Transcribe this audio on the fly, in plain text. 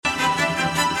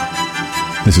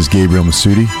This is Gabriel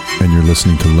Masudi, and you're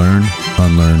listening to Learn,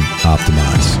 Unlearn,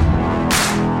 Optimize.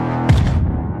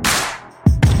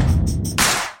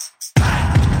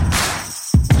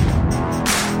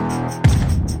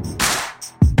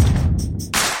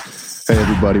 Hey,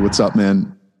 everybody. What's up,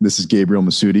 man? This is Gabriel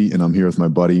Masudi, and I'm here with my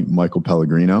buddy, Michael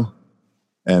Pellegrino.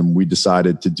 And we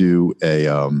decided to do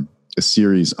a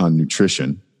series on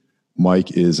nutrition.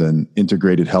 Mike is an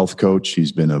integrated health coach.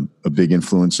 He's been a big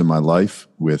influence in my life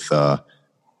with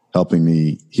helping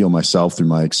me heal myself through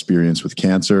my experience with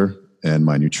cancer and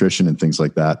my nutrition and things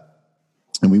like that.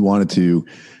 And we wanted to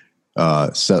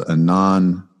set a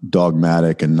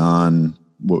non-dogmatic,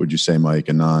 what would you say, Mike?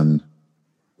 A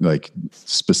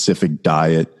specific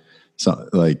diet. So,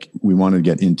 we want to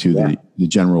get into the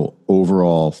general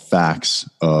overall facts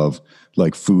of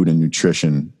food and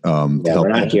nutrition. We're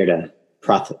not here to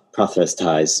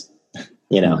proselytize,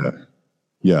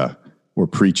 Yeah. Or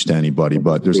preach to anybody,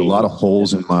 but there's a lot of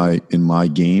holes in my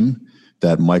game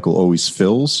that Michael always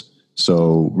fills.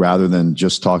 So rather than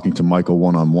just talking to Michael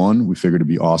one-on-one, we figured it'd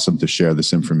be awesome to share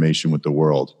this information with the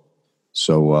world.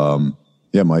 So,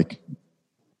 Mike,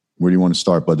 where do you want to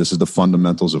start? But this is the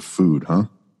fundamentals of food, huh?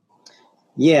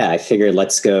 Yeah, I figured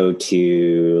let's go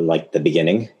to the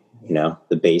beginning, the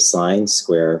baseline,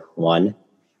 square one,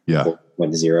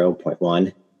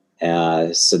 0.1,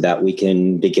 so that we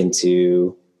can begin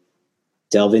to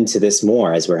delve into this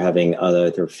more as we're having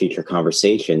other future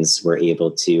conversations. We're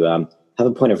able to have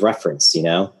a point of reference, It's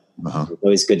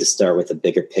always good to start with a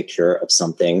bigger picture of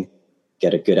something,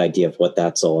 get a good idea of what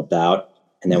that's all about,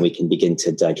 and then we can begin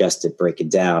to digest it, break it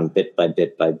down bit by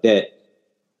bit by bit,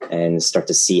 and start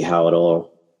to see how it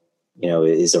all,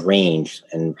 is arranged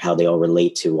and how they all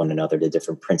relate to one another, the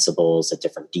different principles, the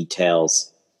different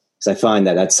details. Because I find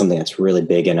that that's something that's really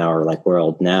big in our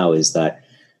world now, is that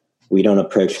we don't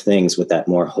approach things with that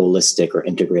more holistic or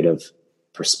integrative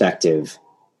perspective.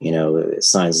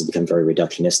 Science has become very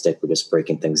reductionistic. We're just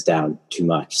breaking things down too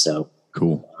much. So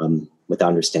cool. Without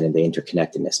understanding the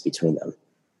interconnectedness between them.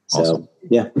 Awesome.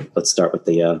 So let's start with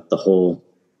the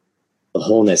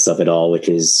wholeness of it all, which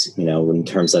is, in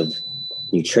terms of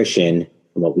nutrition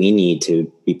and what we need to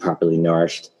be properly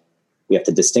nourished. We have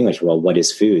to distinguish, what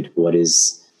is food? What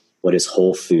is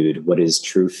whole food? What is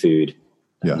true food?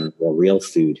 Or real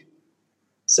food?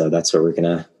 So that's what we're going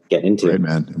to get into. Great,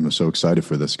 man. I'm so excited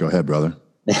for this. Go ahead, brother.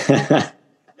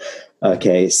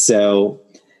 Okay. So,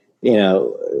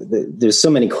 there's so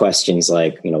many questions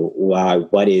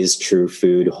what is true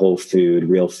food, whole food,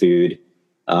 real food?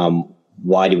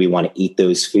 Why do we want to eat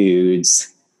those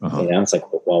foods? It's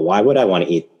why would I want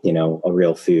to eat, a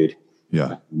real food?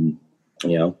 Yeah.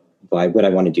 Why would I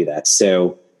want to do that?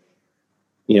 So,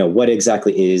 what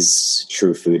exactly is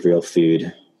true food, real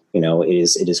food?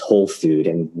 It is whole food.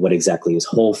 And what exactly is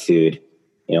whole food?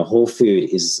 Whole food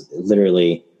is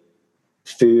literally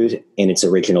food in its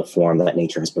original form that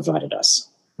nature has provided us.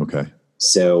 Okay.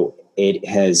 So it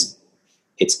has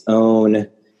its own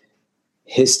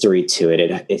history to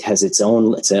it. It has its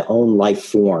own life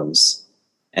forms.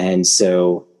 And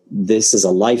so this is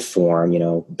a life form,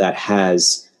 that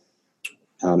has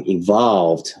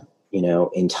evolved,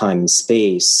 in time and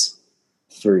space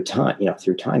through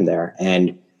time there.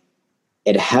 And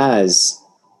it has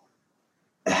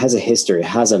a history, it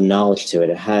has a knowledge to it,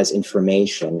 it has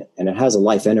information, and it has a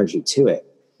life energy to it.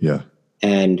 Yeah.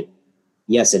 And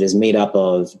yes, it is made up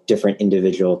of different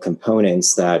individual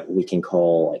components that we can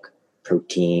call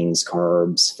proteins,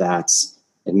 carbs, fats.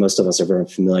 And most of us are very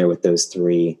familiar with those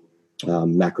three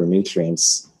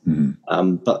macronutrients.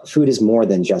 Mm-hmm. But food is more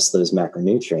than just those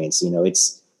macronutrients.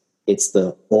 It's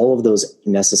all of those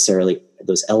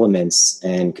those elements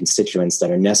and constituents that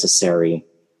are necessary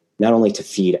not only to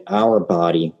feed our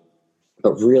body,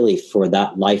 but really for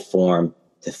that life form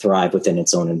to thrive within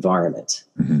its own environment,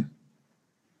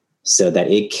 so that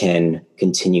it can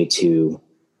continue to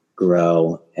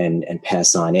grow and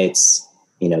pass on its,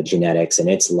 genetics and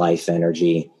its life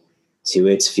energy to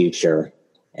its future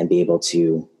and be able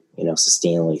to,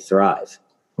 sustainably thrive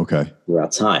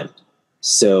throughout time.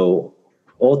 So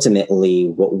ultimately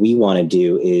what we want to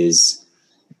do is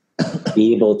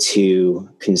be able to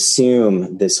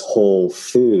consume this whole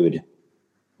food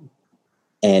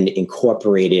and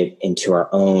incorporate it into our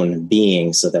own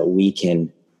being so that we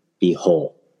can be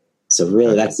whole. So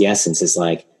really that's the essence, is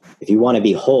if you want to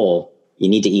be whole, you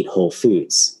need to eat whole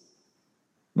foods.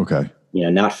 Okay.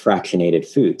 Not fractionated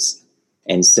foods.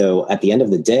 And so at the end of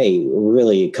the day,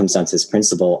 really it comes down to this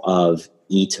principle of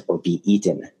eat or be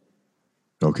eaten.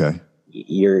 Okay.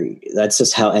 That's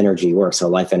just how energy works, how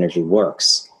life energy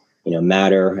works.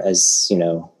 Matter, as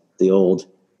the old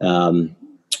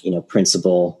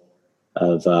principle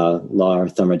law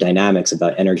of thermodynamics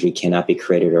about energy cannot be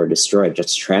created or destroyed,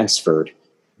 just transferred.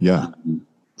 Yeah.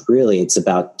 Really, it's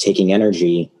about taking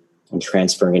energy and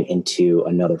transferring it into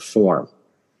another form.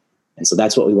 And so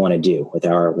that's what we want to do with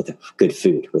good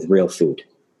food, with real food.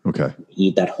 Okay.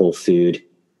 Eat that whole food,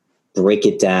 break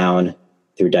it down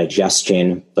through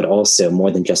digestion, but also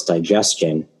more than just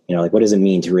digestion. Like, what does it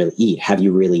mean to really eat? Have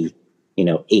you really,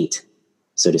 ate,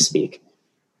 so to speak?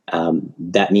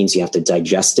 That means you have to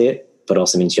digest it, but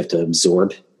also means you have to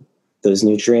absorb those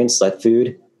nutrients, like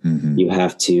food. Mm-hmm. You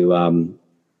have to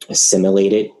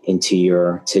assimilate it into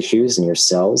your tissues and your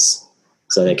cells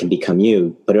so that it can become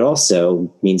you. But it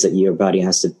also means that your body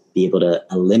has to be able to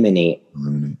eliminate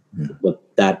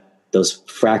those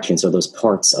fractions or those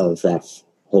parts of that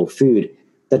whole food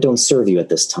that don't serve you at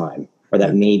this time, or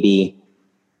that maybe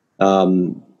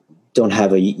don't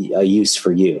have a use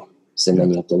for you. So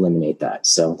then you have to eliminate that.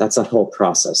 So that's that whole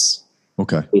process.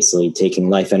 Okay. Basically taking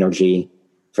life energy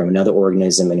from another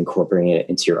organism and incorporating it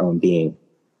into your own being.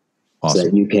 Awesome. So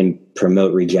that you can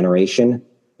promote regeneration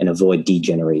and avoid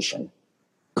degeneration.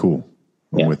 Cool.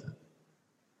 I'm with it.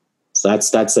 So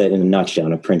that's it in a nutshell,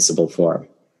 in a principle form.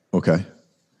 Okay.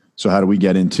 So how do we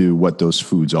get into what those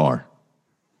foods are?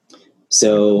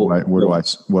 So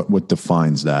what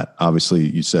defines that? Obviously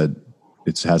you said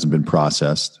it hasn't been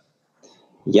processed.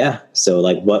 Yeah. So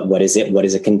like what is it? What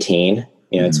does it contain?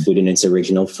 It's food in its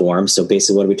original form. So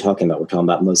basically what are we talking about? We're talking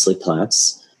about mostly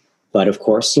plants. But of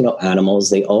course, animals,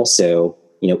 they also,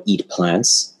 eat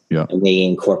plants. Yeah. And they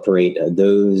incorporate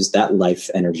that life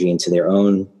energy into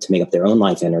to make up their own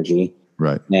life energy.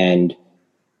 Right. And,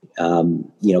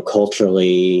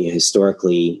 culturally,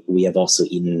 historically, we have also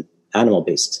eaten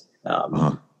animal-based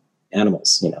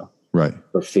animals, right,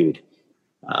 for food.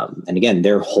 And again,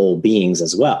 they're whole beings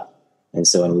as well. And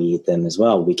so when we eat them as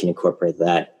well, we can incorporate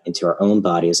that into our own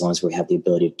body as long as we have the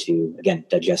ability to, again,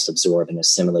 digest, absorb, and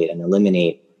assimilate and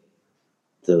eliminate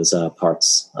those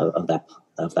parts of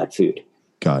that food.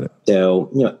 Got it. So,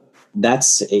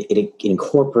 it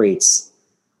incorporates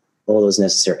all those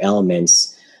necessary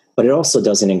elements, but it also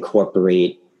doesn't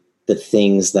incorporate the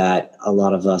things that a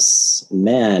lot of us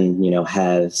men,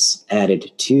 has added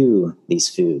to these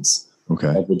foods.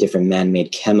 Okay. All the different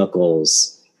man-made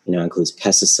chemicals, includes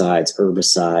pesticides,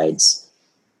 herbicides,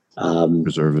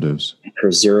 preservatives,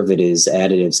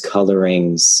 additives,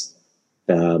 colorings.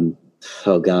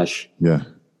 Yeah.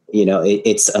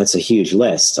 It's a huge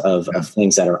list of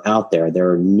things that are out there.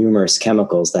 There are numerous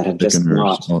chemicals that have just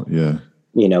not,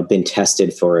 been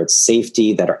tested for its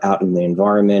safety, that are out in the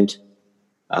environment.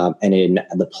 And in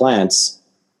the plants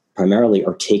primarily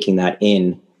are taking that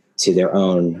in to their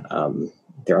own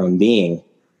being.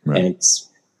 Right. And it's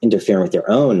interfering with their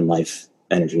own life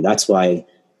energy. That's why,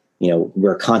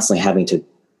 we're constantly having to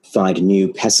find new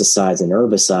pesticides and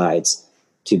herbicides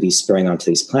to be spraying onto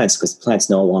these plants, because plants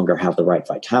no longer have the right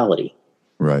vitality.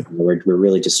 Right. We're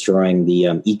really destroying the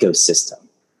ecosystem.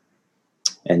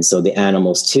 And so the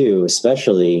animals too,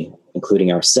 especially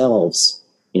including ourselves,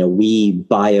 we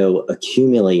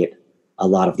bioaccumulate a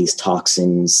lot of these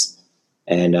toxins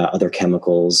and other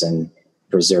chemicals and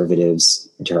preservatives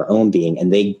into our own being,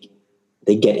 and they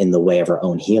get in the way of our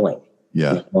own healing,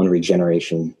 our own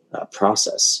regeneration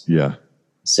process. Yeah.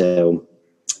 So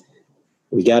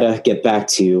we got to get back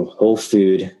to whole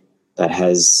food that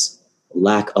has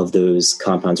lack of those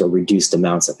compounds or reduced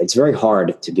amounts of it. It's very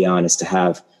hard, to be honest, to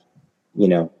have,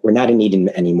 we're not in need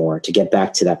anymore to get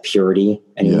back to that purity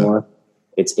anymore.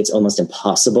 Yeah. It's almost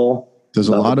impossible. Does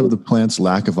a lot of the plant's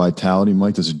lack of vitality,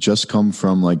 Mike, does it just come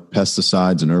from like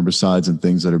pesticides and herbicides and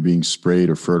things that are being sprayed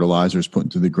or fertilizers put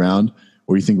into the ground?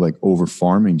 Or you think like over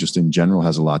farming just in general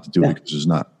has a lot to do with it because there's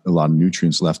not a lot of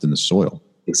nutrients left in the soil?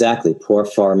 Exactly. Poor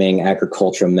farming,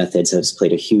 agricultural methods have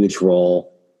played a huge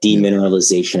role.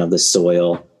 Demineralization of the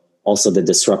soil, also the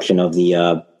disruption of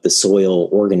the soil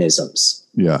organisms.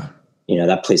 Yeah.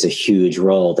 That plays a huge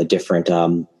role. The different,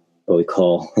 what we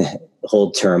call, the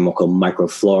whole term we'll call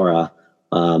microflora,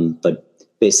 but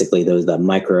basically the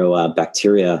micro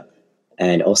bacteria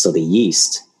and also the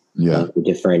yeast. Yeah. The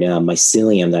different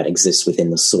mycelium that exists within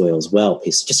the soil as well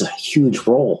plays just a huge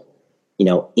role,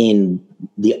 in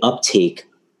the uptake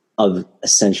of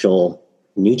essential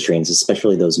nutrients,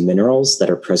 especially those minerals that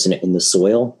are present in the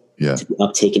soil, to be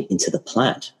uptaken into the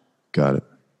plant. Got it.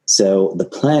 So the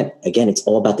plant, again, it's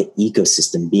all about the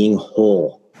ecosystem being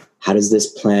whole. How does this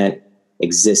plant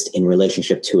exist in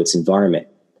relationship to its environment?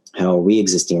 How are we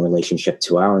existing in relationship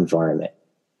to our environment?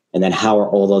 And then how are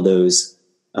all of those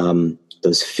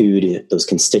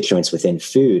constituents within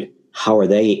food, how are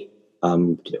they,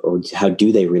 or how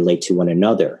do they relate to one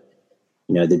another?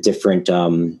 The different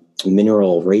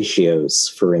mineral ratios,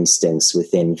 for instance,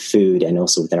 within food and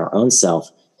also within our own self,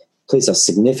 plays a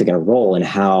significant role in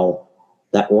how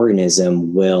that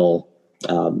organism will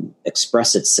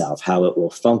express itself, how it will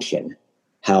function,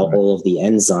 how all of the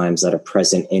enzymes that are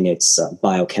present in its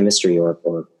biochemistry or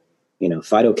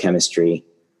phytochemistry,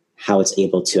 how it's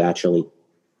able to actually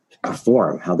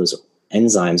perform, how those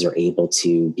enzymes are able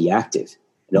to be active.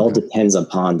 It all depends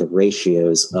upon the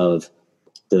ratios of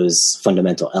those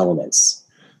fundamental elements.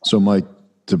 So, Mike,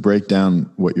 to break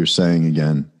down what you're saying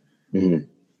again,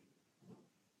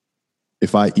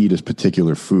 if I eat a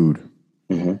particular food,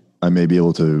 I may be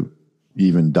able to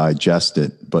even digest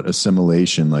it, but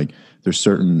assimilation, like there's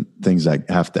certain things that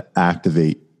have to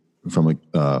activate from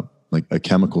a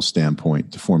chemical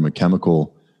standpoint to form a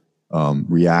chemical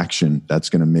reaction that's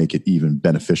going to make it even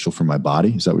beneficial for my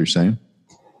body. Is that what you're saying?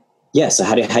 Yeah. So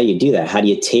how do you do that? How do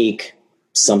you take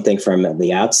something from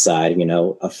the outside,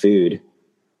 a food,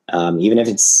 even if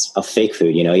it's a fake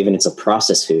food, even if it's a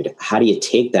processed food, how do you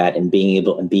take that and be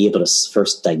able to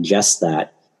first digest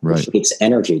that? Right. It takes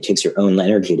energy. It takes your own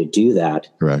energy to do that.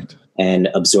 Correct. And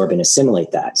absorb and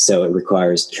assimilate that. So it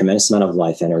requires a tremendous amount of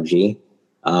life energy.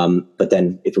 But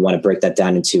then if we want to break that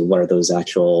down into what are those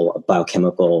actual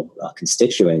biochemical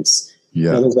constituents,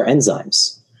 those are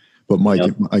enzymes. But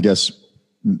Mike, I guess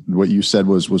what you said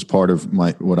was part of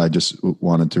what I just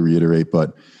wanted to reiterate.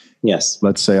 But yes,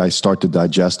 let's say I start the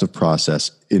digestive process.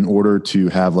 In order to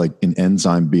have like an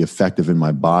enzyme be effective in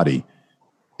my body,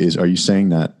 are you saying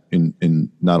that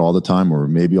in not all the time or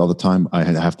maybe all the time, I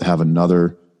have to have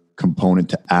another component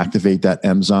to activate that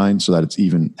enzyme so that it's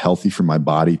even healthy for my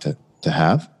body to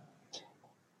have?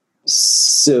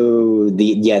 So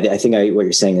I think what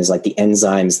you're saying is like the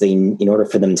enzymes, in order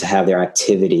for them to have their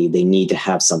activity, they need to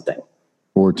have something.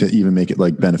 Or to even make it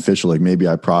like beneficial, like maybe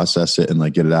I process it and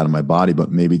like get it out of my body,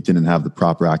 but maybe it didn't have the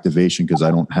proper activation because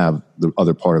I don't have the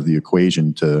other part of the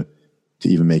equation to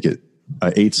even make it.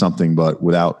 I ate something, but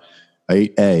I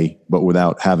ate A, but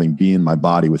without having B in my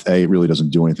body. With A, it really doesn't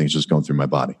do anything. It's just going through my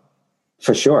body.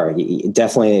 For sure.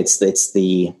 Definitely. It's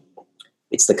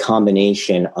the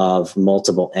combination of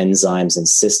multiple enzymes and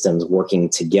systems working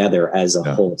together as a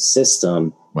whole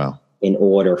system. Wow. In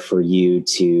order for you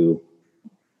to,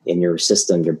 in your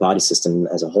system, your body system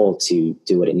as a whole, to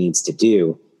do what it needs to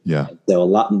do. Yeah. So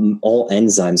all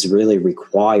enzymes really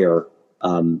require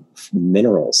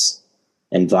minerals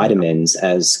and vitamins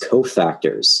as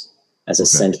cofactors, as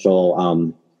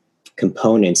essential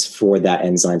components for that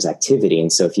enzyme's activity.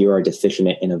 And so if you are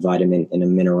deficient in a vitamin, in a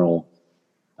mineral,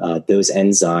 those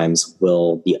enzymes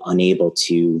will be unable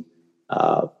to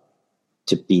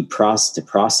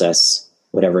process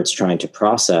whatever it's trying to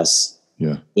process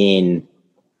in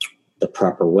the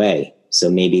proper way. So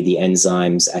maybe the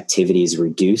enzyme's activity is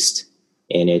reduced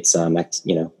and it's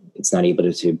not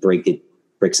able to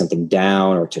break something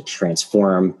down or to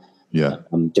transform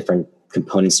different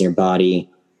components in your body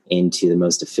into the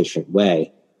most efficient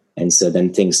way. And so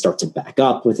then things start to back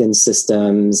up within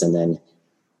systems. And then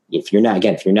if you're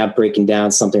not breaking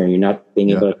down something or you're not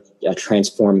being able to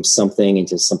transform something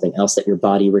into something else that your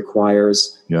body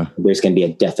requires, there's going to be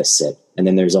a deficit. And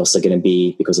then there's also going to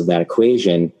be, because of that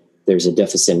equation, there's a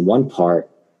deficit in one part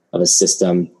of a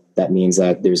system. That means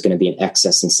that there's going to be an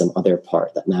excess in some other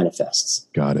part that manifests.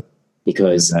 Got it.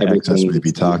 Because that excess could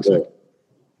be toxic.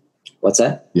 What's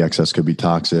that? The excess could be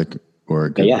toxic,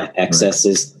 or excess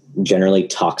is generally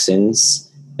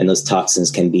toxins, and those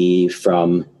toxins can be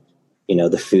from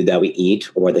the food that we eat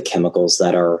or the chemicals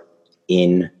that are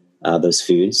in those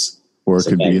foods. Or it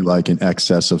could be like an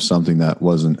excess of something that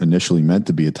wasn't initially meant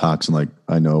to be a toxin. Like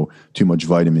I know too much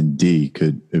vitamin D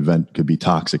could be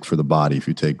toxic for the body if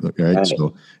you take, right?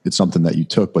 So it's something that you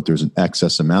took, but there's an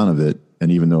excess amount of it.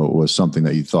 And even though it was something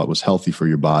that you thought was healthy for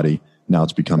your body, now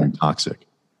it's becoming toxic.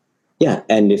 Yeah.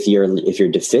 And if you're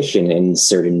deficient in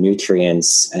certain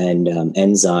nutrients and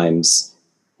enzymes,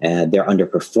 they're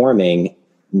underperforming,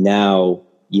 now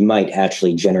you might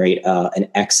actually generate an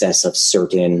excess of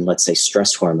certain, let's say,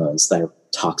 stress hormones that are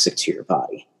toxic to your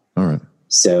body. All right.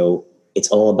 So it's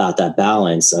all about that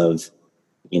balance of,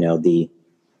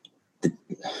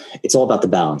 it's all about the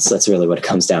balance. That's really what it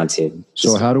comes down to.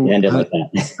 So how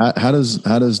does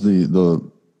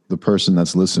the person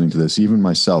that's listening to this, even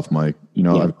myself, Mike,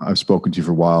 I've spoken to you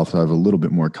for a while, so I have a little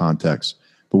bit more context,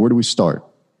 but where do we start?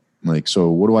 Like, so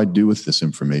what do I do with this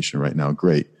information right now?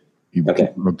 Great. You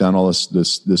broke down all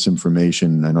this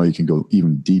information. I know you can go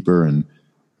even deeper and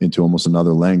into almost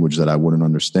another language that I wouldn't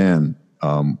understand.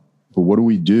 But what do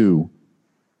we do?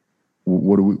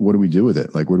 What do we do with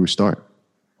it? Like, where do we start?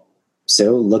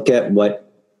 So look at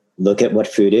what look at what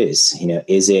food is.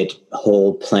 Is it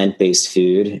whole plant-based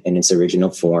food in its original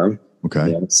form?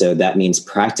 Okay. So that means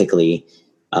practically,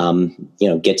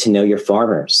 get to know your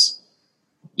farmers.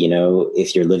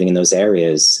 If you're living in those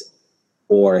areas,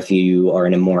 or if you are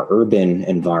in a more urban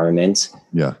environment,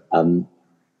 go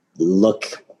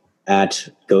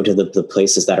to the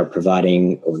places that are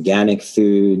providing organic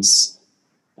foods.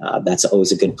 That's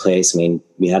always a good place. I mean,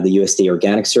 we have the USDA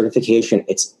organic certification.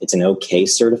 It's an okay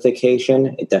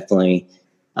certification. It definitely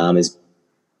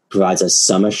provides us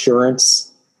some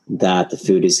assurance that the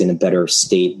food is in a better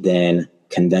state than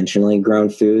conventionally grown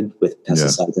food with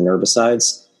pesticides and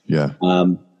herbicides. Yeah.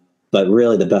 But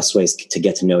really the best way is to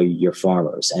get to know your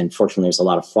farmers. And fortunately, there's a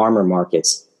lot of farmer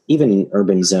markets, even in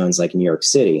urban zones like New York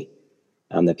City,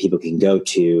 that people can go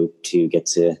to get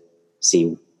to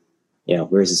see,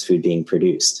 where is this food being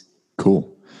produced?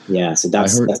 Cool. Yeah. So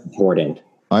that's important.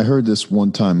 I heard this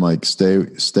one time, Mike,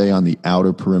 stay on the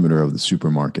outer perimeter of the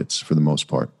supermarkets for the most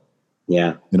part.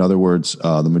 Yeah. In other words,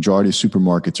 the majority of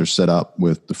supermarkets are set up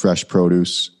with the fresh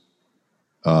produce,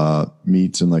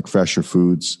 meats and like fresher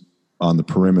foods on the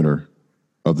perimeter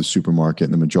of the supermarket.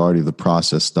 And the majority of the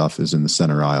processed stuff is in the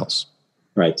center aisles.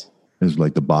 Right. There's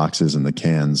like the boxes and the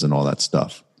cans and all that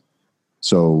stuff.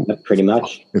 So pretty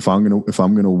much if I'm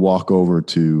going to walk over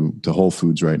to Whole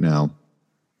Foods right now,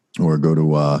 or go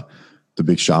to the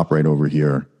big shop right over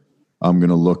here, I'm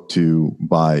going to look to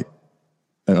buy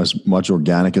as much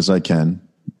organic as I can.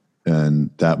 And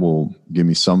that will give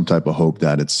me some type of hope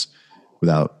that it's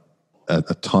without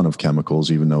a ton of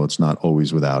chemicals, even though it's not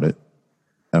always without it.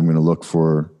 I'm going to look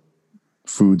for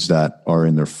foods that are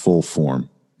in their full form,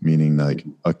 meaning like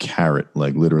a carrot,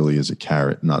 like literally is a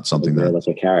carrot, not something like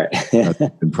a carrot that's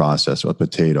been processed, a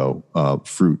potato,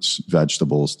 fruits,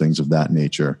 vegetables, things of that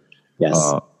nature.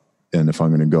 Yes. And if I'm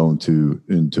going to go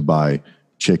into buy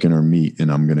chicken or meat and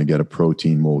I'm going to get a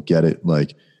protein, we'll get it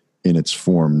like in its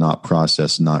form, not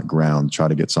processed, not ground. Try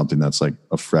to get something that's like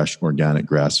a fresh, organic,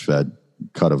 grass-fed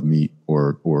cut of meat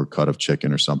or cut of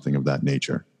chicken or something of that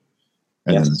nature.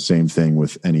 And then the same thing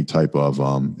with any types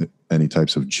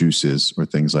of juices or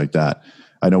things like that.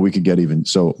 I know we could get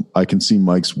so I can see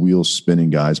Mike's wheels spinning,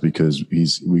 guys, because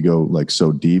we go like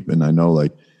so deep, and I know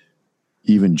like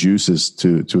even juices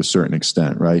to a certain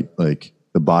extent, right? Like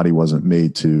the body wasn't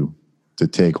made to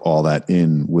take all that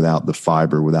in without the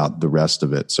fiber, without the rest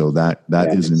of it. So that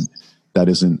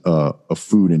isn't a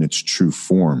food in its true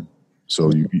form.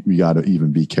 So you got to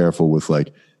even be careful with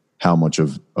like how much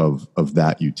of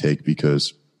that you take,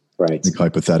 because like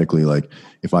hypothetically, like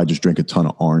if I just drink a ton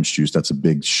of orange juice, that's a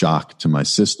big shock to my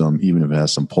system, even if it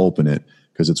has some pulp in it,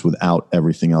 because it's without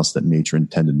everything else that nature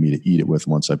intended me to eat it with.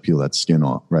 Once I peel that skin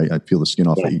off, right? I peel the skin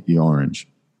off, I eat the orange.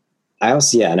 I want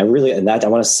to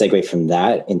segue from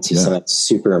that into something that's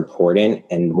super important.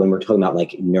 And when we're talking about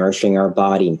like nourishing our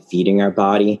body and feeding our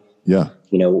body,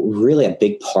 really a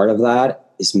big part of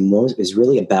that is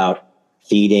really about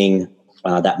feeding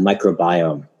that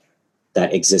microbiome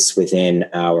that exists within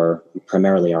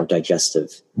primarily our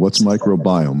digestive. What's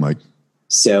microbiome, Mike?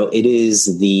 So it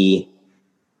is the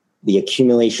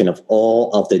accumulation of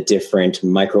all of the different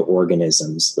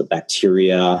microorganisms, the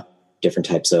bacteria, different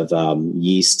types of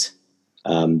yeast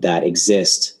that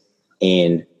exist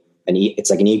in it's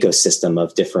like an ecosystem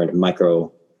of different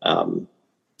microflora.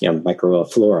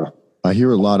 I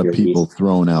hear a lot of people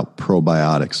throwing out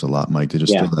probiotics a lot, Mike. They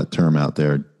just throw that term out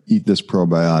there. Eat this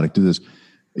probiotic, do this.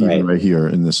 Even right here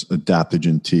in this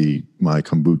adaptogen tea, my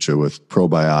kombucha with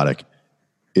probiotic.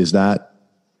 Is that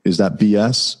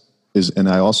BS? And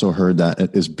I also heard that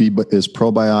is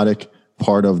probiotic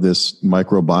part of this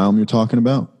microbiome you're talking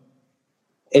about?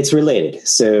 It's related.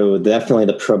 So definitely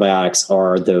the probiotics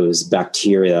are those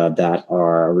bacteria that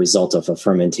are a result of a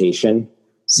fermentation.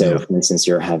 So for instance,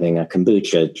 you're having a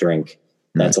kombucha drink,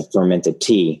 that's a fermented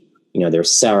tea.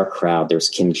 There's sauerkraut, there's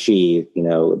kimchi,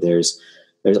 there's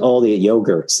all the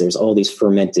yogurts, there's all these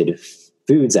fermented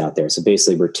foods out there. So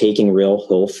basically we're taking real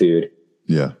whole food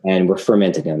and we're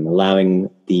fermenting them,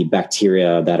 allowing the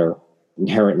bacteria that are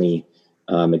inherently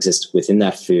exist within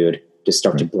that food to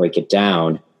start to break it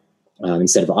down.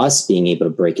 Instead of us being able to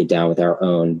break it down with our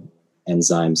own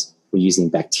enzymes, we're using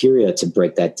bacteria to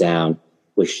break that down,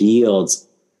 which yields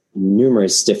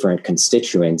numerous different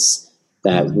constituents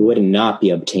that would not be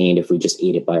obtained if we just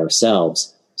ate it by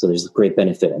ourselves. So there's a great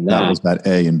benefit in that. That was that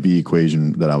A and B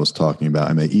equation that I was talking about.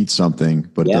 I may eat something,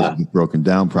 but it doesn't get broken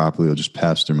down properly. It'll just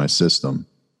pass through my system.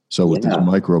 So with this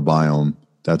microbiome,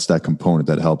 that's that component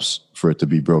that helps for it to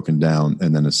be broken down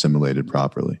and then assimilated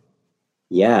properly.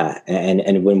 Yeah.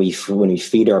 And when we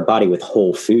feed our body with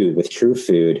whole food, with true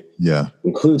food,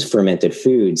 includes fermented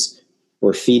foods,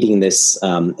 we're feeding this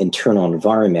internal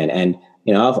environment. And,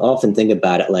 I often think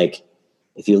about it like,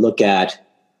 if you look at,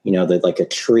 like a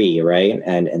tree, right?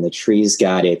 And the tree's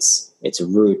got its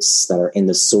roots that are in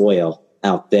the soil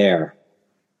out there.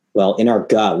 Well, in our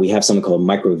gut, we have something called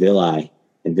microvilli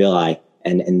and villi,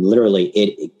 and literally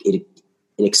it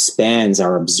expands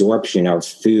our absorption of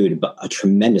food by a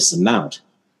tremendous amount.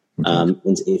 And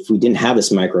if we didn't have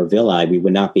this microvilli, we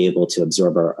would not be able to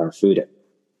absorb our food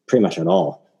pretty much at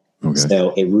all. Okay.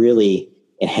 So it really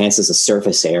enhances the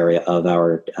surface area of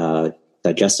our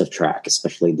digestive tract,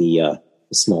 especially the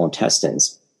small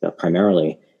intestines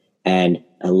primarily, and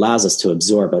allows us to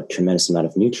absorb a tremendous amount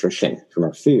of nutrition from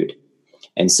our food.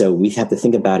 And so we have to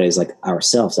think about it as like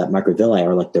ourselves, that microvilli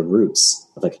are like the roots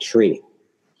of like a tree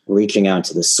reaching out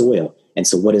to the soil. And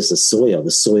so what is the soil?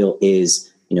 The soil is,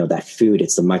 that food.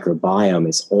 It's the microbiome.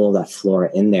 It's all that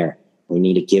flora in there. We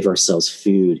need to give ourselves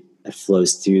food that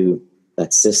flows through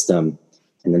that system.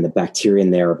 And then the bacteria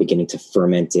in there are beginning to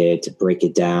ferment it, to break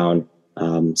it down,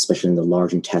 especially in the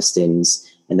large intestines.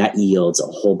 And that yields a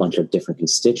whole bunch of different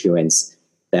constituents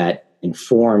that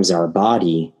informs our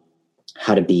body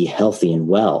how to be healthy and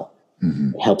well.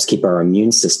 Mm-hmm. It helps keep our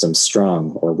immune system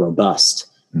strong or robust,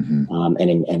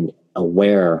 and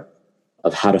aware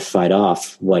of how to fight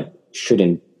off what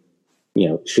shouldn't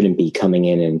be coming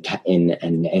in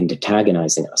and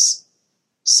antagonizing us.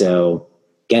 So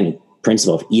again,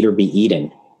 principle of eat or be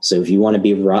eaten. So if you want to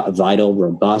be vital,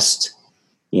 robust,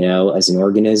 as an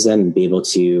organism and be able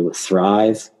to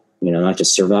thrive, not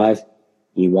just survive,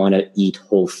 you want to eat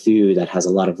whole food that has a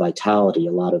lot of vitality,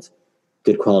 a lot of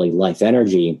good quality life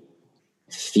energy.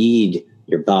 Feed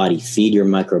your body, feed your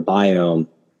microbiome.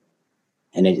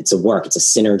 And it's a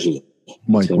synergy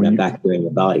between that bacteria in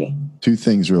your body. Two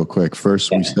things real quick.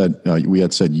 First, we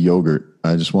had said yogurt.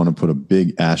 I just want to put a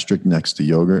big asterisk next to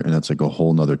yogurt, and that's like a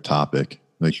whole nother topic.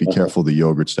 Like, be careful the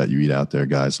yogurts that you eat out there,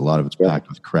 guys. A lot of it's packed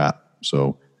with crap.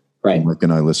 So when Rick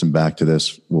and I listen back to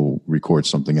this, we'll record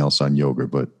something else on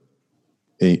yogurt. But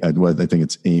I think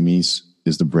it's Amy's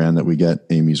is the brand that we get.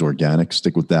 Amy's Organic.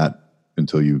 Stick with that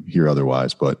until you hear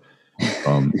otherwise. But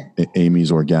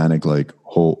Amy's Organic,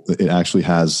 it actually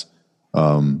has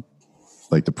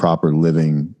like the proper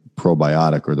living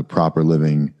probiotic or the proper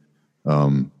living,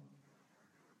 what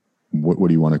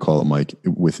do you want to call it, Mike?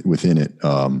 Within it,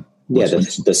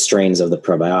 the strains of the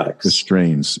probiotics. The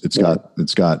strains. It's got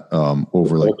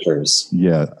over the cultures.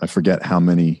 I forget how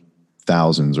many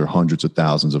thousands or hundreds of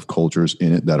thousands of cultures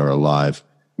in it that are alive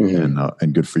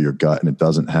and good for your gut, and it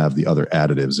doesn't have the other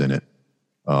additives in it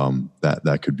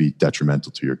that could be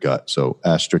detrimental to your gut. So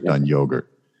asterisk on yogurt.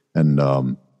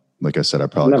 And like I said,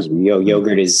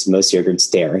 most yogurt's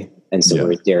dairy. And so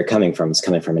where's dairy coming from? It's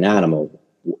coming from an animal.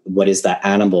 What is that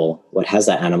animal? What has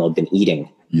that animal been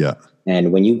eating? Yeah.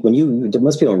 And when you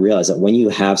most people don't realize that when you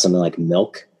have something like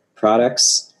milk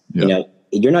products,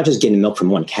 you're not just getting milk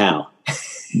from one cow.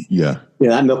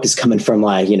 That milk is coming from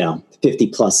 50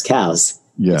 plus cows.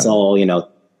 Yeah. It's all,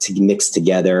 mixed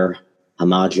together,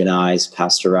 homogenized,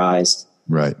 pasteurized.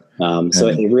 Right. So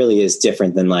it really is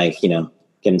different than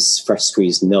getting fresh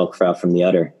squeezed milk from the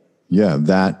udder. Yeah,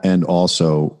 that, and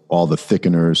also all the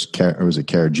thickeners, was it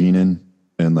carrageenan,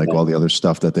 and all the other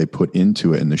stuff that they put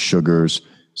into it, and the sugars.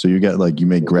 So you get you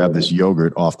may grab this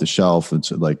yogurt off the shelf.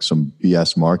 It's like some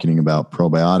BS marketing about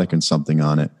probiotic and something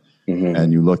on it. Mm-hmm.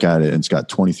 And you look at it and it's got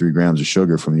 23 grams of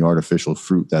sugar from the artificial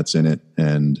fruit that's in it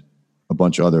and a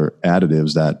bunch of other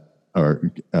additives that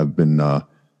have been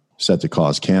said to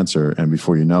cause cancer. And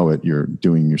before you know it, you're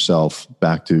doing yourself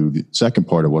back to the second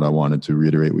part of what I wanted to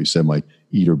reiterate. We said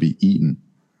eat or be eaten.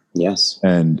 Yes.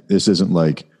 And this isn't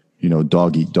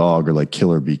dog eat dog or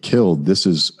kill or be killed. This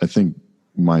is, I think,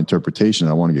 my interpretation.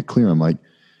 I want to get clear on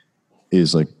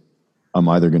I'm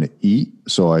either going to eat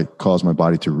so I cause my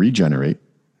body to regenerate,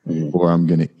 or I'm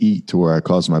going to eat to where I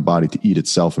cause my body to eat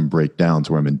itself and break down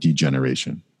to where I'm in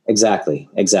degeneration. Exactly.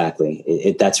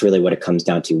 That's really what it comes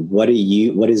down to. What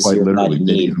is quite your body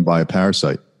need? Even by a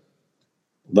parasite.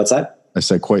 What's that? I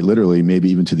said quite literally, maybe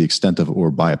even to the extent of,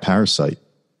 or by a parasite.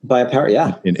 By a parasite,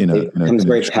 yeah. It becomes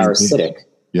very parasitic. Case.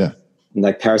 Yeah.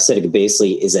 Parasitic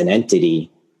basically is an entity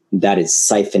that is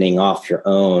siphoning off your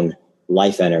own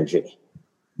life energy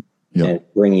and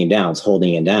bringing you down. It's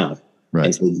holding you down. Right.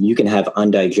 And so you can have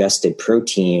undigested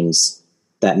proteins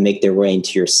that make their way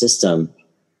into your system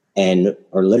and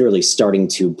are literally starting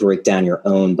to break down your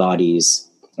own body's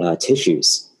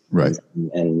tissues, right,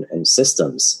 and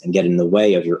systems, and get in the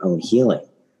way of your own healing.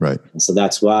 Right. And so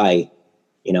that's why,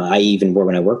 when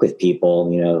I work with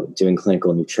people, doing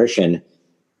clinical nutrition,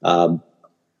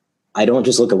 I don't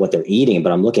just look at what they're eating,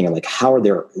 but I'm looking at how are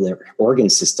their organ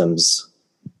systems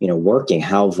working?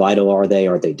 How vital are they?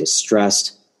 Are they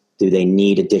distressed? Do they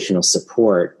need additional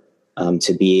support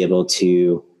to be able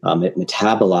to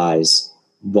metabolize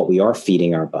what we are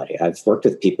feeding our body? I've worked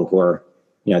with people who are,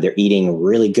 they're eating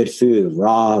really good food,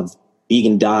 raw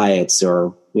vegan diets,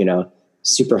 or,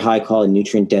 super high quality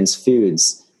nutrient dense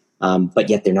foods. But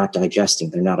yet they're not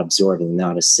digesting, they're not absorbing,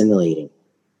 not assimilating.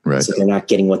 Right. So they're not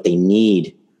getting what they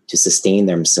need to sustain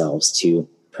themselves, to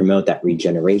promote that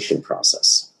regeneration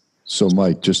process. So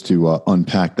Mike, just to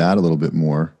unpack that a little bit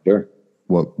more. Sure.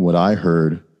 What I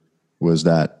heard was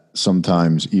that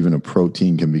sometimes even a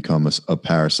protein can become a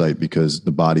parasite because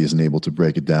the body isn't able to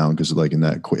break it down because like in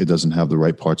that it doesn't have the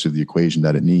right parts of the equation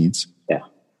that it needs. Yeah.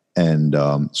 And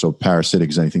so parasitic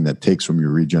is anything that takes from your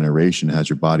regeneration, has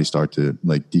your body start to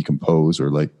like decompose or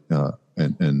like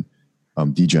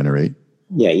degenerate.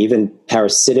 Yeah, even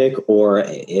parasitic, or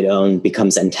it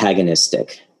becomes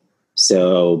antagonistic.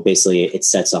 So basically it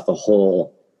sets off a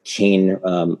whole chain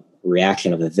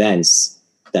reaction of events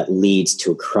that leads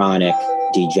to a chronic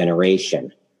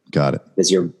degeneration. Got it.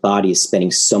 Because your body is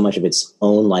spending so much of its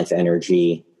own life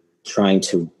energy trying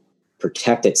to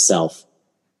protect itself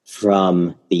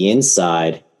from the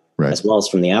inside, right, as well as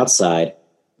from the outside,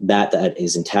 that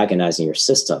is antagonizing your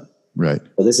system. Right.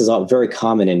 Well, this is all very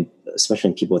common, especially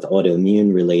in people with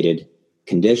autoimmune related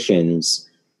conditions,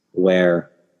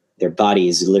 where their body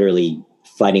is literally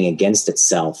fighting against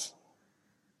itself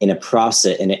in a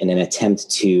process, in an attempt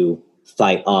to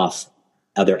fight off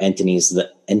other entities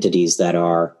that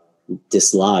are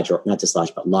dislodged, or not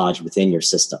dislodged, but lodged within your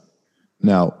system.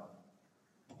 Now,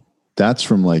 that's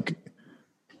from like,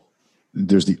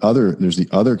 there's the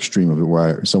other extreme of it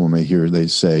where someone may hear, they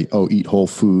say, "Oh, eat whole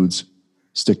foods,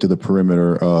 stick to the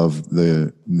perimeter of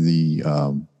the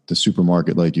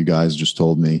supermarket," like you guys just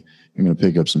told me. You're going to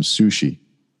pick up some sushi,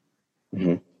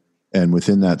 mm-hmm. and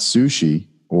within that sushi,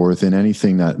 or within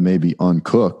anything that may be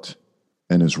uncooked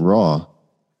and is raw,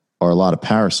 are a lot of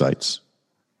parasites.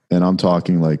 And I'm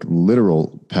talking like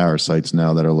literal parasites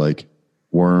now that are like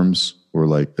worms, or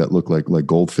like that look like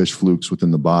goldfish flukes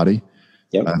within the body.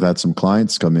 Yep. I've had some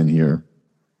clients come in here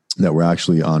that were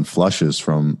actually on flushes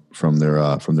from their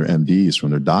MDs, from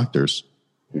their doctors,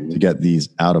 mm-hmm. to get these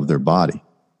out of their body.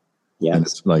 Yes. And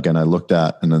it's like, and I looked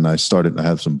at, and then I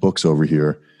have some books over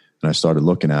here, and I started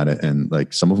looking at it, and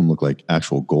like some of them look like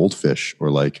actual goldfish, or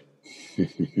like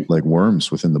like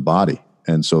worms within the body.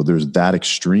 And so there's that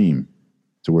extreme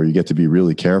to where you get to be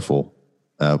really careful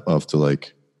of to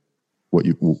like what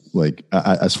you like.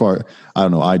 I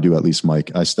don't know. I do, at least,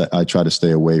 Mike. I try to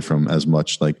stay away from as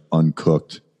much like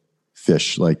uncooked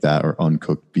fish like that, or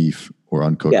uncooked beef, or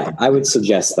uncooked. Yeah, I would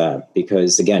suggest that,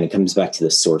 because again, it comes back to the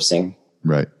sourcing,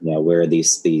 right? Where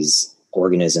these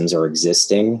organisms are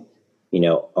existing.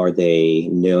 Are they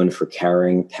known for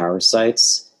carrying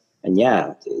parasites? And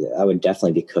yeah, I would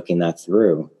definitely be cooking that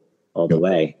through all the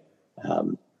way,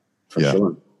 for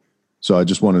sure. So I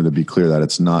just wanted to be clear that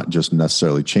it's not just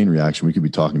necessarily chain reaction. We could be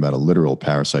talking about a literal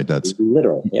parasite that's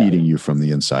eating you from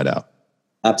the inside out.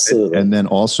 Absolutely. And then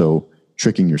also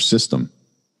tricking your system,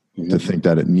 mm-hmm. to think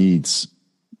that it needs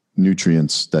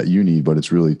nutrients that you need, but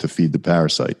it's really to feed the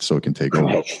parasite so it can take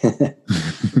over.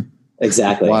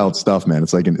 Exactly. Wild stuff, man.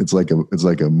 It's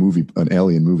like a movie, an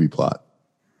alien movie plot.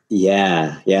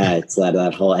 Yeah. It's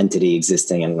that whole entity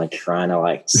existing and like trying to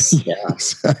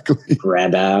exactly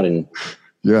grab out, and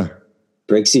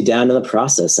breaks you down in the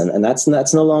process. And that's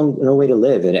no way to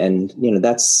live. And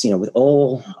that's, with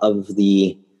all of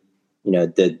the,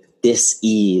 the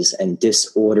dis-ease and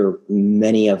disorder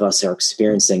many of us are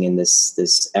experiencing in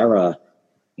this era,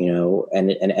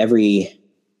 and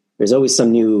there's always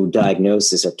some new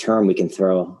diagnosis or term we can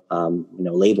throw,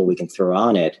 label we can throw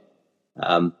on it.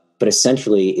 But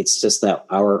essentially it's just that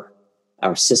our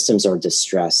systems are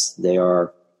distressed.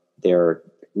 They're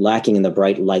lacking in the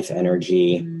bright life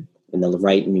energy, mm-hmm. in the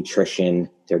right nutrition.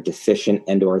 They're deficient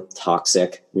and or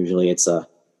toxic. Usually it's a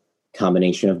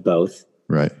combination of both.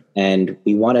 Right. And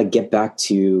we want to get back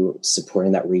to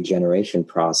supporting that regeneration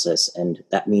process. And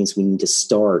that means we need to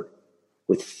start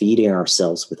with feeding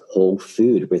ourselves with whole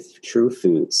food, with true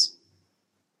foods,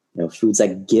 foods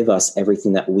that give us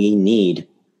everything that we need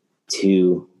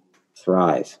to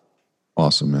thrive.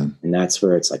 Awesome, man. And that's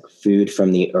where it's like food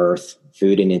from the earth,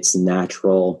 food in its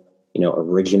natural,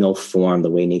 original form, the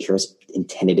way nature has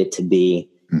intended it to be.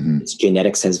 Mm-hmm. Its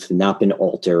genetics has not been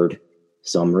altered.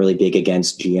 So I'm really big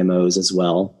against GMOs as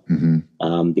well,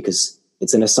 mm-hmm. Because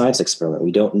it's in a science experiment.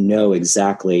 We don't know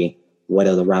exactly what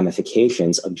are the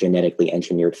ramifications of genetically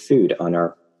engineered food on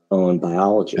our own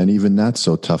biology. And even that's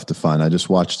so tough to find. I just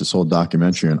watched this whole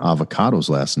documentary on avocados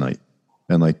last night,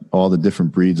 and like all the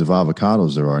different breeds of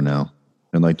avocados there are now.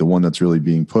 And like the one that's really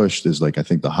being pushed is like, I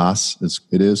think the Haas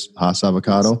Haas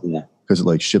avocado, because it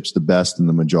like ships the best in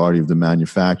the majority of the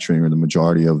manufacturing, or the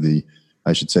majority of the,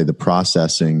 I should say, the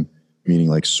processing, meaning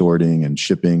like sorting and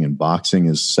shipping and boxing,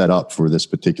 is set up for this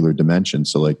particular dimension.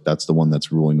 So like that's the one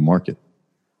that's ruling the market.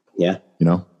 Yeah. You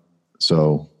know,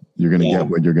 so you're going to get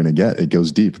what you're going to get. It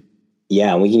goes deep.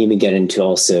 Yeah. And we can even get into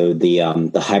also the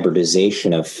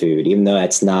hybridization of food, even though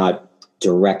it's not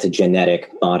direct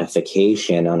genetic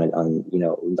modification on you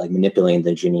know, like manipulating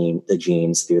the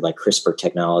genes through like CRISPR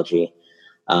technology.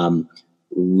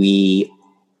 We,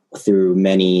 through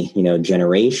many, you know,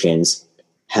 generations,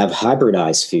 have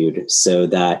hybridized food so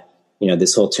that, you know,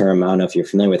 this whole term, I don't know if you're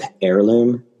familiar with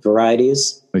heirloom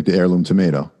varieties. Like the heirloom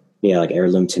tomato. Yeah, like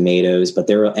heirloom tomatoes, but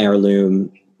there are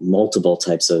heirloom multiple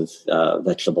types of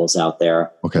vegetables out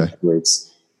there. Okay.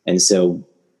 Roots. And so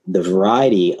the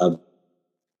variety of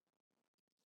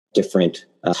different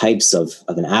types of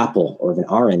an apple or of an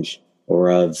orange or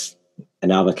of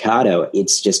an avocado,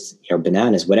 it's just, you know,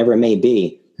 bananas, whatever it may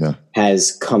be,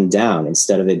 has come down.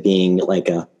 Instead of it being like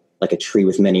a tree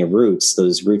with many roots,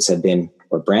 those roots have been,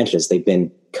 or branches, they've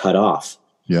been cut off.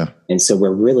 Yeah. And so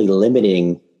we're really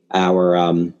limiting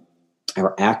our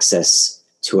access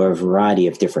to a variety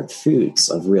of different foods,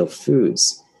 of real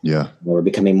foods. Yeah. We're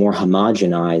becoming more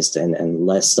homogenized and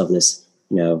less of this,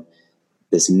 you know,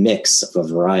 this mix of a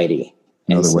variety.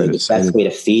 And so the best way to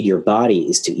feed your body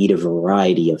is to eat a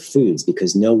variety of foods,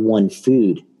 because no one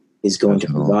food is going to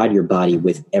provide your body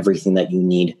with everything that you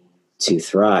need to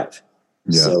thrive.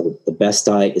 Yeah. So the best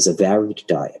diet is a varied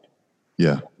diet.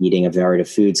 Yeah. Eating a variety of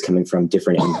foods coming from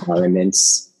different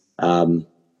environments.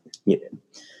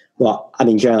 Well, I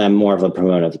mean, generally I'm more of a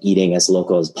proponent of eating as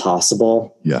local as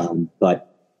possible. Yeah.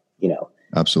 But, you know,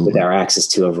 absolutely, with our access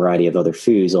to a variety of other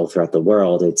foods all throughout the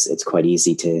world, it's quite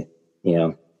easy to, you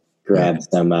know, grab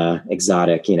some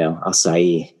exotic, you know,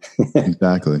 acai.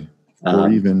 Exactly. Or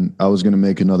even, I was going to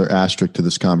make another asterisk to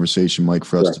this conversation, Mike,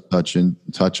 for us to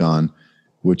touch on,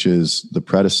 which is the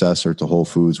predecessor to Whole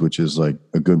Foods, which is like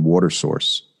a good water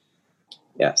source.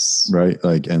 Yes. Right.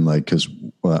 Like, and like, cause,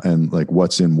 and like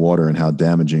what's in water and how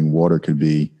damaging water could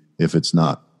be if it's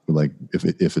not like,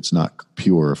 if it's not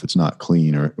pure, if it's not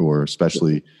clean, or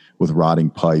especially with rotting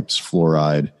pipes,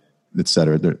 fluoride, et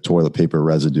cetera, the toilet paper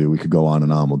residue. We could go on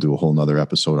and on. We'll do a whole nother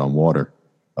episode on water,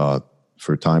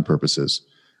 for time purposes.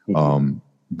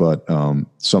 But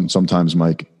sometimes,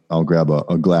 Mike, I'll grab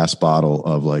a glass bottle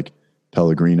of like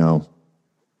Pellegrino,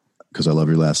 because I love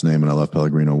your last name and I love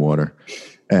Pellegrino water,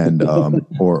 and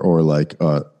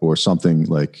or something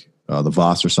like the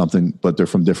Voss or something, but they're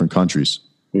from different countries,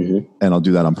 and I'll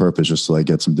do that on purpose just to like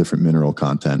get some different mineral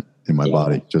content in my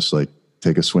body. Just like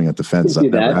take a swing at the fence.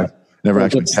 I've never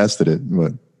actually tested it,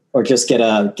 but or just get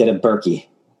a Berkey.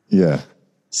 Yeah.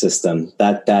 System.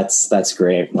 That's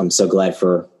great. I'm so glad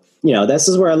for, you know, this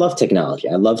is where I love technology.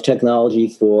 I love technology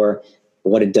for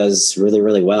what it does really,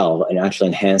 really well, and actually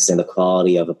enhancing the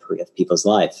quality of people's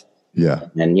life. Yeah.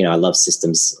 And, you know, I love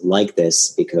systems like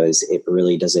this because it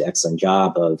really does an excellent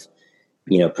job of,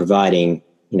 you know, providing,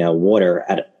 you know, water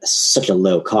at such a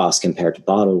low cost compared to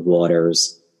bottled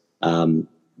waters.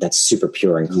 That's super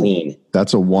pure and clean.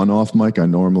 That's a one-off, Mike. I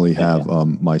normally have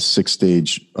my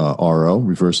 6-stage RO,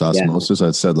 reverse osmosis.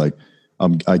 I said like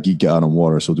I geek out on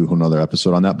water, so we'll do another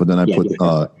episode on that. But then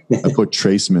I put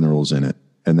trace minerals in it,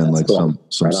 and then that's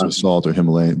like some salt or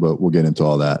Himalayan. But we'll get into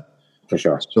all that for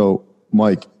sure. So,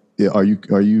 Mike, are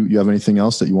you have anything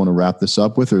else that you want to wrap this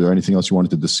up with, or is there anything else you wanted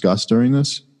to discuss during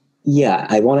this? Yeah,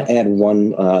 I want to add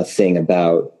one thing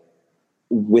about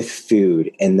with food,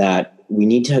 and that we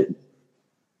need to.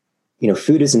 You know,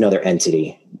 food is another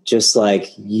entity, just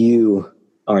like you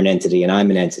are an entity and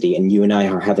I'm an entity, and you and I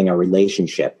are having a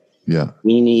relationship. Yeah.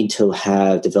 We need to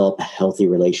develop a healthy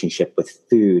relationship with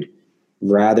food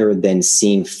rather than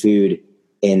seeing food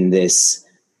in this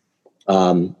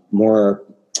more,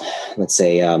 let's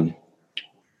say,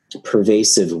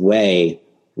 pervasive way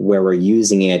where we're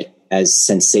using it as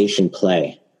sensation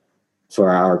play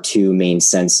for our two main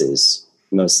senses,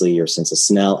 mostly your sense of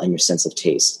smell and your sense of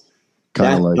taste.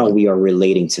 That's how we are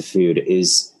relating to food,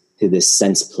 is to this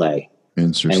sense play.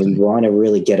 Interesting. And we want to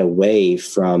really get away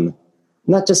from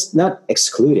not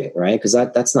exclude it, right? Because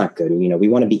that's not good. You know, we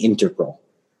want to be integral.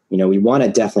 You know, we want to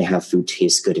definitely have food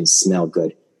taste good and smell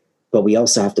good, but we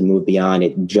also have to move beyond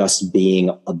it just being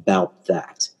about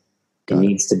that. It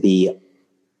needs to be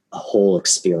a whole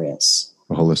experience.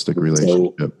 A holistic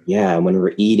relationship. So, yeah. When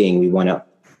we're eating, we want to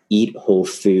eat whole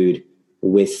food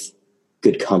with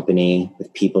good company,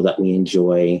 with people that we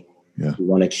enjoy. Yeah. We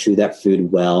want to chew that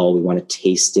food well. We want to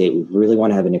taste it. We really want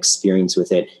to have an experience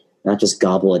with it, not just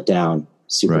gobble it down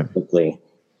super quickly.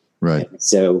 Right.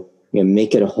 So,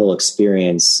 make it a whole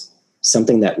experience,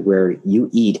 something that where you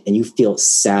eat and you feel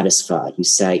satisfied.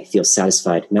 Feel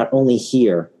satisfied not only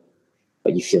here,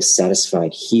 but you feel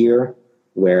satisfied here,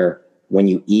 where when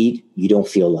you eat, you don't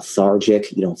feel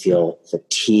lethargic, you don't feel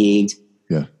fatigued,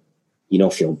 Yeah. you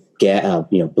don't feel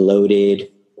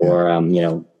bloated or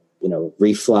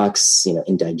reflux,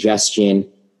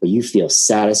 indigestion, but you feel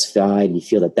satisfied. You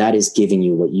feel that is giving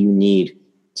you what you need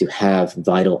to have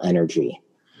vital energy.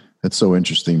 That's so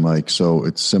interesting, Mike. So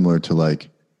it's similar to like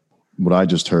what I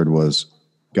just heard was,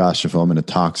 gosh, if I'm in a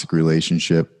toxic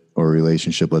relationship or a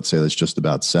relationship, let's say that's just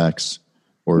about sex,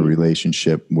 or a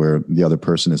relationship where the other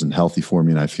person isn't healthy for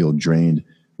me and I feel drained,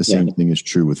 the same thing is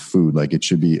true with food. Like it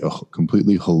should be a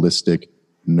completely holistic,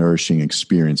 nourishing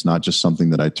experience, not just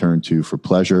something that I turn to for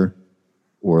pleasure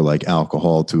or like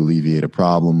alcohol to alleviate a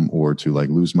problem or to like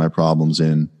lose my problems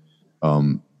in.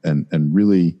 And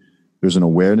really there's an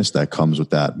awareness that comes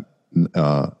with that,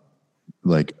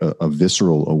 like a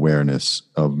visceral awareness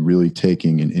of really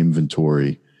taking an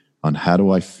inventory on how do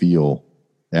I feel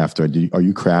after are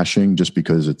you crashing just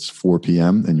because it's 4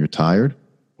 p.m. and you're tired?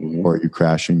 Mm-hmm. Or are you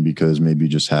crashing because maybe you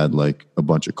just had like a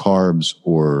bunch of carbs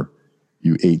or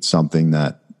you ate something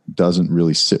that doesn't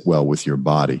really sit well with your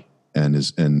body and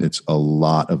it's a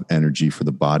lot of energy for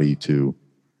the body to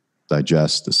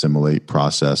digest, assimilate,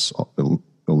 process,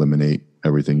 eliminate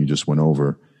everything you just went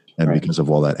over. And because of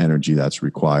all that energy that's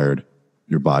required,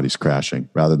 your body's crashing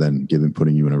rather than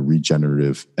putting you in a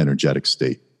regenerative, energetic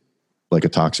state, like a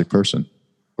toxic person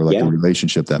or like a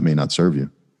relationship that may not serve you.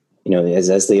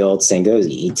 As the old saying goes,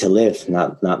 eat to live,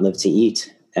 not live to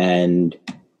eat. And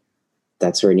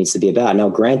that's where it needs to be about. Now,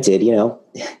 granted,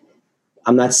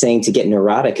 I'm not saying to get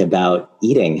neurotic about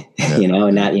eating,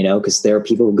 and that, because there are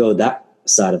people who go that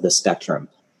side of the spectrum.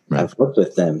 Right. I've worked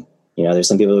with them. There's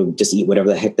some people who just eat whatever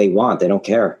the heck they want. They don't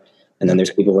care. And then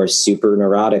there's people who are super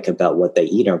neurotic about what they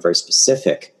eat and are very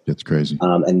specific. It's crazy.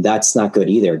 And that's not good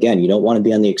either. Again, you don't want to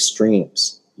be on the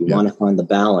extremes. You want to find the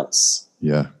balance.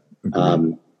 Yeah.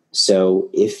 So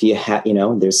if you have,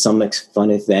 there's some fun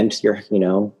event,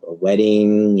 a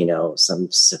wedding, some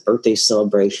birthday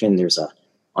celebration, there's a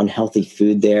unhealthy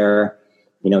food there.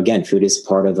 Again, food is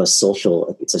part of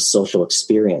it's a social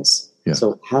experience. Yeah.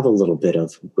 So have a little bit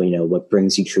of, what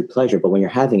brings you true pleasure. But when you're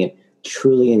having it,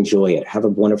 truly enjoy it. Have a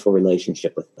wonderful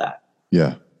relationship with that.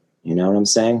 Yeah. You know what I'm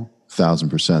saying?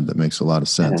 1,000%. That makes a lot of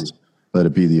sense. Yeah. Let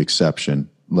it be the exception.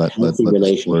 Healthy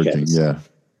relationships.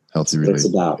 Healthy relationships.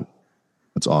 It's about.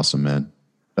 That's awesome, man.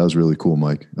 That was really cool,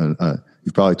 Mike.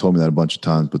 You've probably told me that a bunch of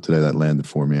times, but today that landed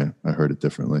for me. I heard it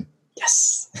differently.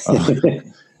 Yes.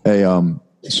 Hey,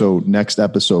 so next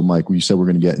episode, Mike, you said we're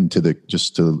going to get into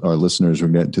to our listeners, we're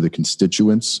going to get into the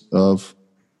constituents of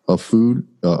food,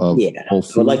 whole food. I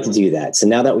would like to do that. So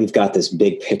now that we've got this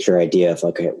big picture idea of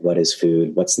okay, what is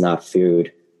food, what's not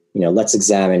food, let's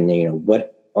examine,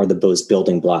 what are the most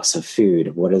building blocks of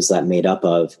food? What is that made up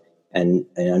of? And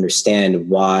understand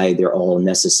why they're all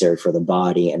necessary for the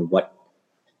body and what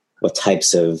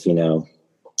types of,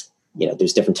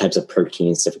 there's different types of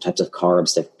proteins, different types of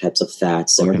carbs, different types of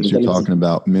fats. Okay, so you're talking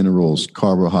about minerals,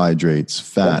 carbohydrates,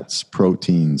 fats,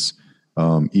 proteins,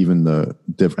 even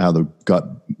how the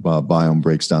gut biome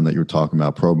breaks down that you're talking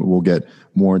about. We'll get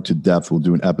more into depth. We'll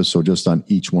do an episode just on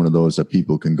each one of those that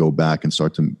people can go back and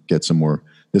start to get some more.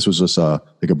 This was just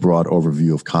like a broad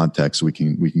overview of context. So we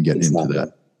can get into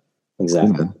that.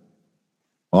 Exactly.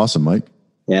 Awesome, Mike.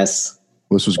 Yes.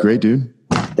 Well, this was great, dude.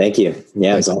 Thank you.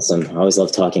 Yeah, it was awesome. I always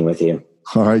love talking with you.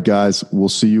 All right, guys. We'll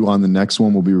see you on the next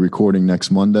one. We'll be recording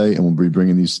next Monday, and we'll be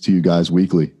bringing these to you guys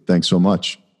weekly. Thanks so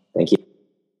much. Thank you.